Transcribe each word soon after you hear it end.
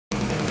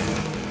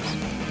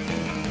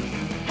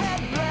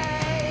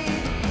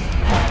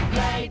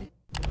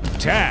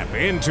Tap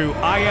into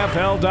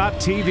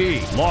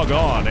IFL.TV. Log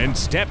on and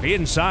step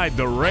inside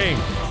the ring.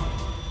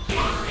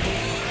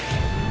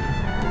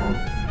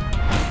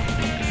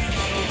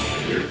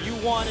 You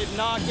wanted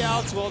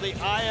knockouts? Well, the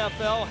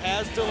IFL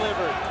has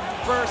delivered.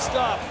 First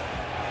up,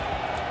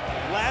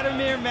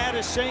 Vladimir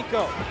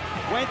Matyshenko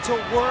went to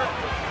work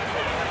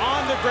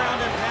on the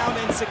ground and pound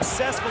and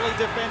successfully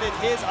defended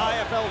his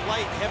IFL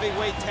light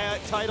heavyweight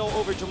title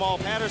over Jamal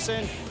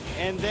Patterson.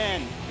 And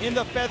then in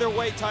the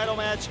featherweight title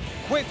match,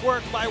 quick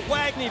work by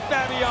Wagner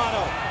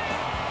Fabiano.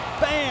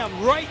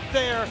 Bam, right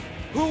there.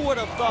 Who would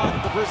have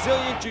thought the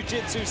Brazilian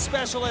Jiu-Jitsu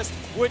specialist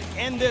would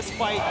end this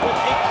fight with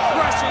a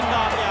crushing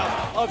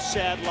knockout of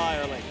Shad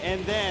Lyerly.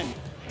 And then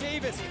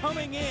Davis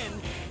coming in.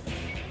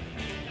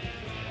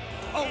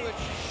 Oh, the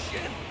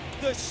shin.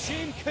 The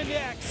shin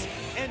connects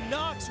and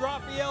knocks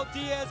Rafael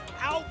Diaz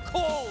out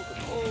cold.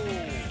 Oh,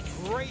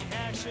 great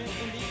action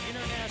in the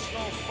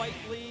International Fight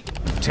League.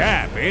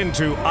 Tap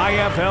into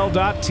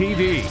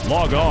IFL.TV.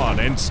 Log on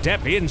and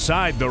step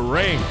inside the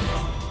ring.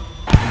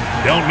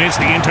 Don't miss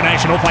the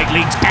International Fight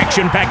League's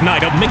action-packed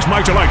night of mixed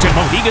martial arts at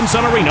Mohegan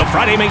Sun Arena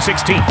Friday, May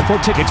 16th. For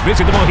tickets,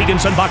 visit the Mohegan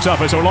Sun box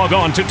office or log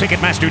on to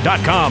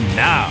Ticketmaster.com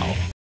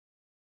now.